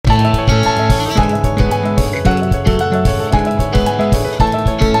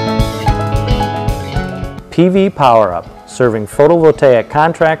PVpowerUP, serving photovoltaic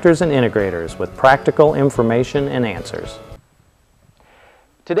contractors and integrators with practical information and answers.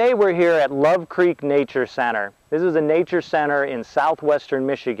 Today we're here at Love Creek Nature Center. This is a nature center in southwestern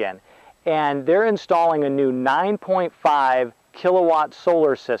Michigan, and they're installing a new 9.5 kilowatt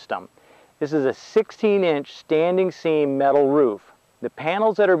solar system. This is a 16-inch standing seam metal roof. The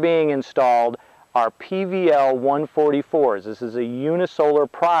panels that are being installed are PVL 144s. This is a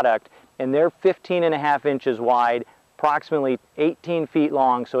unisolar product, and they're 15.5 inches wide, approximately 18 feet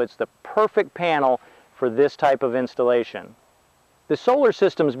long, so it's the perfect panel for this type of installation. The solar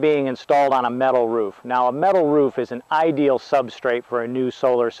system is being installed on a metal roof. Now, a metal roof is an ideal substrate for a new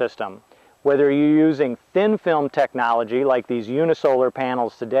solar system. Whether you're using thin film technology like these unisolar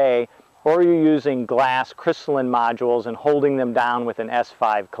panels today, or you're using glass crystalline modules and holding them down with an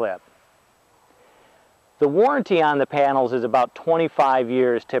S5 clip. The warranty on the panels is about 25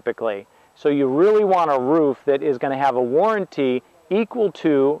 years typically, so you really want a roof that is going to have a warranty equal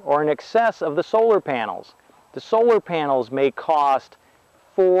to or in excess of the solar panels. The solar panels may cost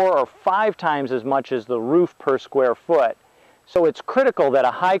 4 or 5 times as much as the roof per square foot, so it's critical that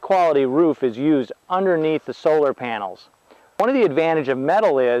a high quality roof is used underneath the solar panels. One of the advantages of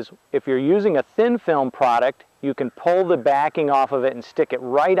metal is if you're using a thin film product, you can pull the backing off of it and stick it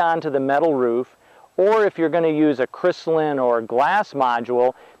right onto the metal roof, or if you're going to use a crystalline or glass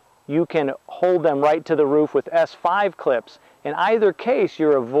module, you can hold them right to the roof with S5 clips. In either case,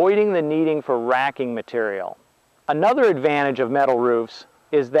 you're avoiding the needing for racking material. Another advantage of metal roofs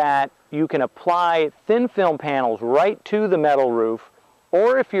is that you can apply thin film panels right to the metal roof,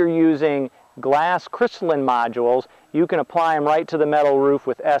 or if you're using glass crystalline modules, you can apply them right to the metal roof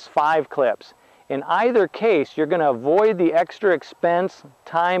with S5 clips. In either case, you're going to avoid the extra expense,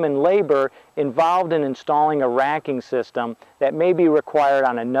 time, and labor involved in installing a racking system that may be required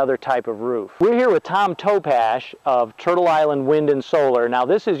on another type of roof. We're here with Tom Topash of Turtle Island Wind and Solar. Now,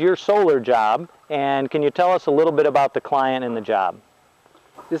 this is your solar job, and can you tell us a little bit about the client and the job?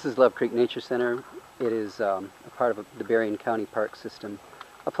 This is Love Creek Nature Center. It is a part of the Berrien County Park System,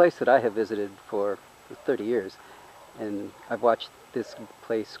 a place that I have visited for 30 years, and I've watched this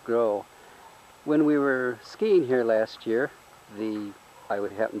place grow. When we were skiing here last year, I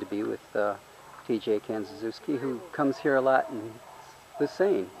would happen to be with TJ Kanzaszewski, who comes here a lot, and was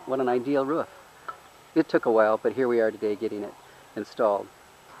saying, what an ideal roof. It took a while, but here we are today getting it installed.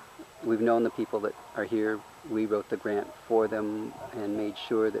 We've known the people that are here. We wrote the grant for them and made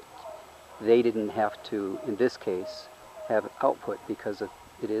sure that they didn't have to, in this case, have output because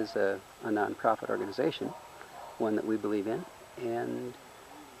it is a non-profit organization, one that we believe in. And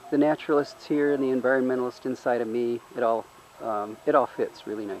the naturalists here and the environmentalist inside of me, it all fits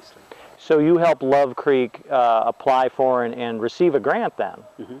really nicely. So you helped Love Creek apply for and receive a grant then?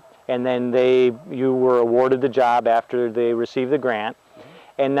 Mm-hmm. And then you were awarded the job after they received the grant. Mm-hmm.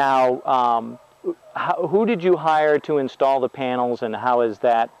 And now, who did you hire to install the panels, and how is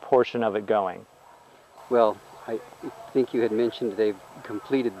that portion of it going? Well, I think you had mentioned they've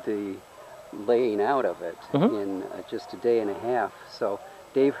completed the laying out of it mm-hmm. in just a day and a half. So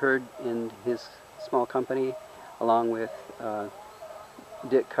Dave Hurd and his small company, along with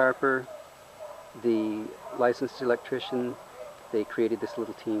Dick Carper, the licensed electrician, they created this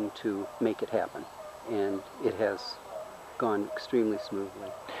little team to make it happen, and it has gone extremely smoothly.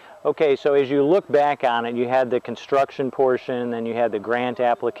 Okay, so as you look back on it, you had the construction portion, then you had the grant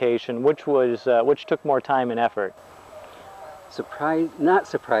application. Which took more time and effort? Not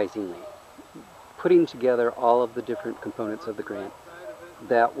surprisingly, putting together all of the different components of the grant,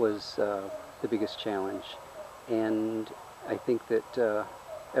 that was the biggest challenge, and I think that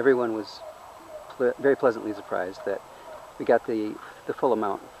everyone was very pleasantly surprised that we got the full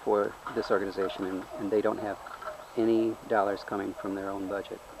amount for this organization, and they don't have any dollars coming from their own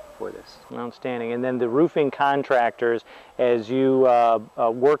budget for this. Outstanding. And then the roofing contractors, as you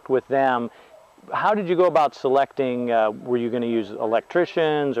worked with them, how did you go about selecting, were you going to use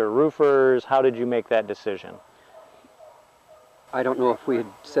electricians or roofers? How did you make that decision? I don't know if we had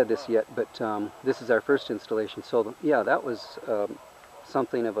said this yet, but this is our first installation, so yeah, that was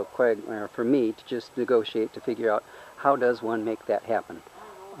something of a quagmire for me to just negotiate to figure out how does one make that happen.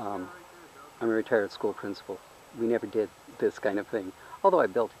 I'm a retired school principal. We never did this kind of thing, although I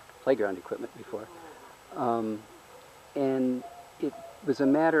built playground equipment before. And it was a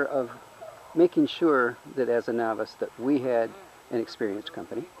matter of making sure that as a novice that we had an experienced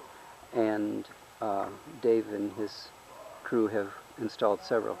company, and Dave and his crew have installed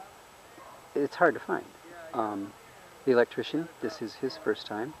several. It's hard to find. The electrician, this is his first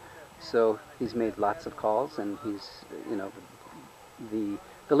time, so he's made lots of calls, and he's, the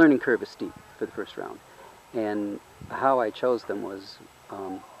learning curve is steep for the first round. And how I chose them was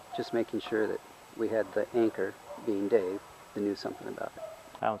just making sure that we had the anchor, being Dave, that knew something about it.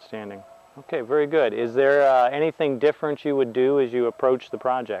 Outstanding. Okay, very good. Is there anything different you would do as you approach the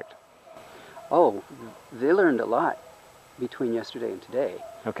project? Oh, they learned a lot between yesterday and today.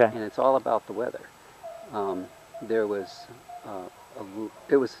 Okay. And it's all about the weather. It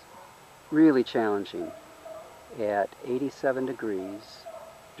was really challenging. At 87 degrees,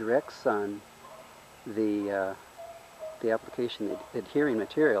 direct sun, the application, the adhering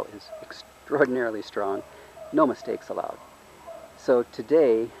material is extraordinarily strong, no mistakes allowed. So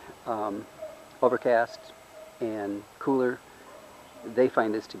today, overcast and cooler, they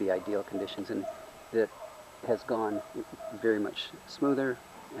find this to be ideal conditions, and it has gone very much smoother,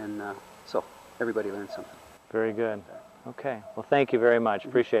 and so everybody learned something. Very good. Okay. Well, thank you very much.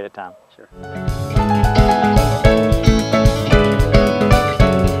 Appreciate it, Tom. Sure.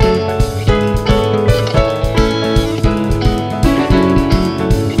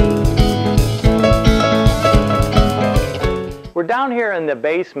 We're down here in the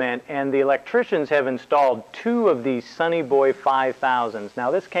basement, and the electricians have installed 2 of these Sunny Boy 5000s.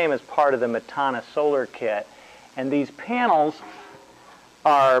 Now, this came as part of the Matana solar kit, and these panels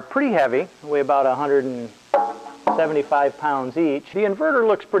are pretty heavy, weigh about 175 pounds each. The inverter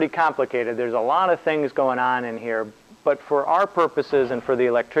looks pretty complicated. There's a lot of things going on in here, but for our purposes and for the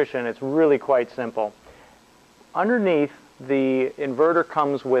electrician, it's really quite simple. Underneath, the inverter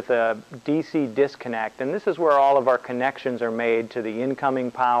comes with a DC disconnect, and this is where all of our connections are made to the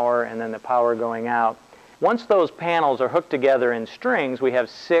incoming power and then the power going out. Once those panels are hooked together in strings, we have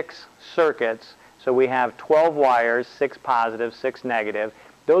 6 circuits. So we have 12 wires, 6 positive, 6 negative.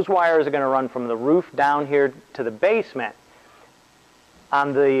 Those wires are going to run from the roof down here to the basement.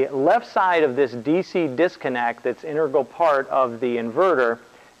 On the left side of this DC disconnect that's integral part of the inverter,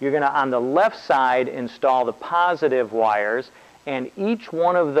 you're going to, on the left side, install the positive wires, and each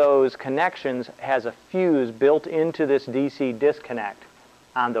one of those connections has a fuse built into this DC disconnect.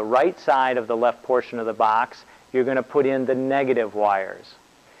 On the right side of the left portion of the box, you're going to put in the negative wires.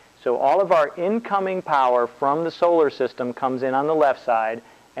 So all of our incoming power from the solar system comes in on the left side,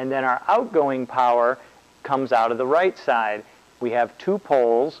 and then our outgoing power comes out of the right side. We have 2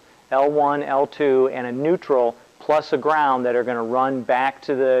 poles, L1, L2, and a neutral plus a ground that are going to run back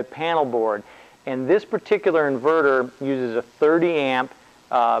to the panel board. And this particular inverter uses a 30 amp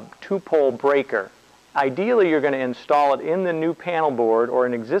 2-pole breaker. Ideally, you're going to install it in the new panel board or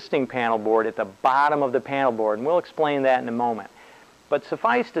an existing panel board at the bottom of the panel board, and we'll explain that in a moment. But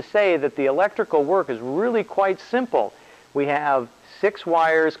suffice to say that the electrical work is really quite simple. We have 6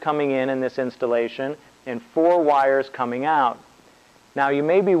 wires coming in this installation and 4 wires coming out. Now, you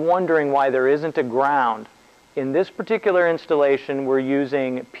may be wondering why there isn't a ground. In this particular installation, we're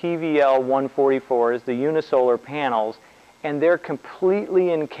using PVL 144s, the unisolar panels, and they're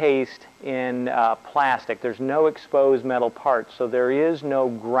completely encased in plastic. There's no exposed metal parts, so there is no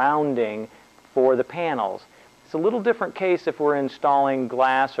grounding for the panels. It's a little different case if we're installing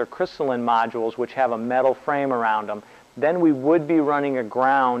glass or crystalline modules which have a metal frame around them. Then we would be running a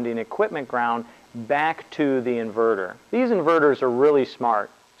ground, an equipment ground, back to the inverter. These inverters are really smart.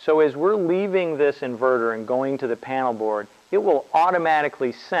 So as we're leaving this inverter and going to the panel board, it will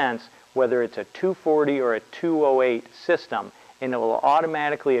automatically sense whether it's a 240 or a 208 system, and it will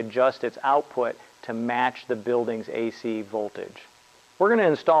automatically adjust its output to match the building's AC voltage. We're going to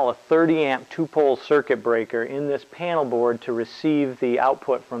install a 30 amp 2-pole circuit breaker in this panel board to receive the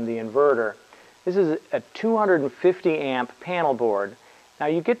output from the inverter. This is a 250 amp panel board. Now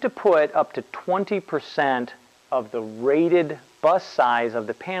you get to put up to 20% of the rated bus size of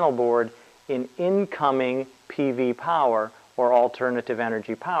the panel board in incoming PV power or alternative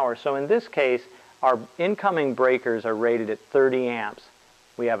energy power. So in this case, our incoming breakers are rated at 30 amps.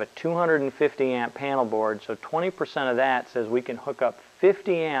 We have a 250 amp panel board, so 20% of that says we can hook up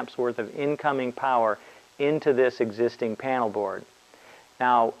 50 amps worth of incoming power into this existing panel board.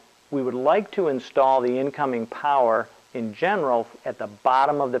 Now, we would like to install the incoming power in general at the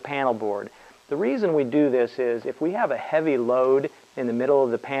bottom of the panel board. The reason we do this is if we have a heavy load in the middle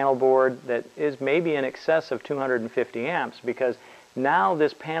of the panel board that is maybe in excess of 250 amps, because now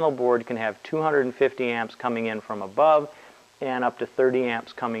this panel board can have 250 amps coming in from above and up to 30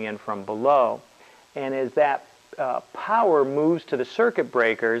 amps coming in from below. And as that power moves to the circuit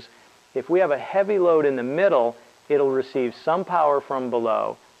breakers, if we have a heavy load in the middle, it'll receive some power from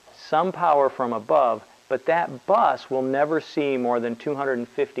below, some power from above, but that bus will never see more than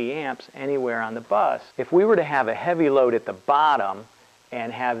 250 amps anywhere on the bus. If we were to have a heavy load at the bottom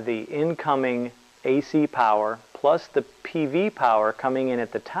and have the incoming AC power plus the PV power coming in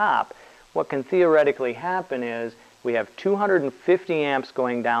at the top, what can theoretically happen is we have 250 amps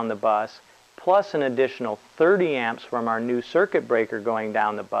going down the bus, plus an additional 30 amps from our new circuit breaker going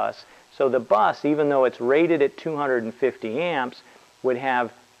down the bus. So the bus, even though it's rated at 250 amps, would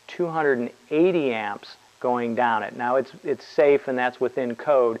have 280 amps going down it. Now it's safe and that's within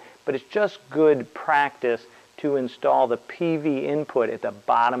code, but it's just good practice to install the PV input at the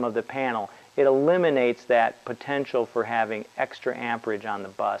bottom of the panel. It eliminates that potential for having extra amperage on the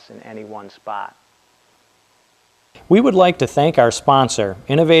bus in any one spot. We would like to thank our sponsor,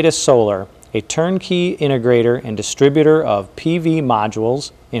 Innovatus Solar, a turnkey integrator and distributor of PV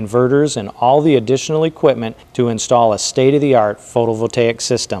modules, inverters, and all the additional equipment to install a state-of-the-art photovoltaic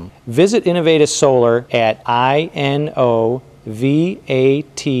system. Visit Innovatus Solar at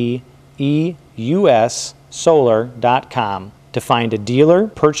INOVATEUSsolar.com to find a dealer,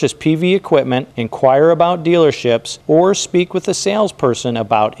 purchase PV equipment, inquire about dealerships, or speak with a salesperson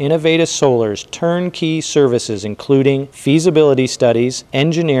about Innovatus Solar's turnkey services including feasibility studies,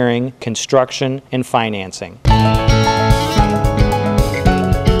 engineering, construction, and financing.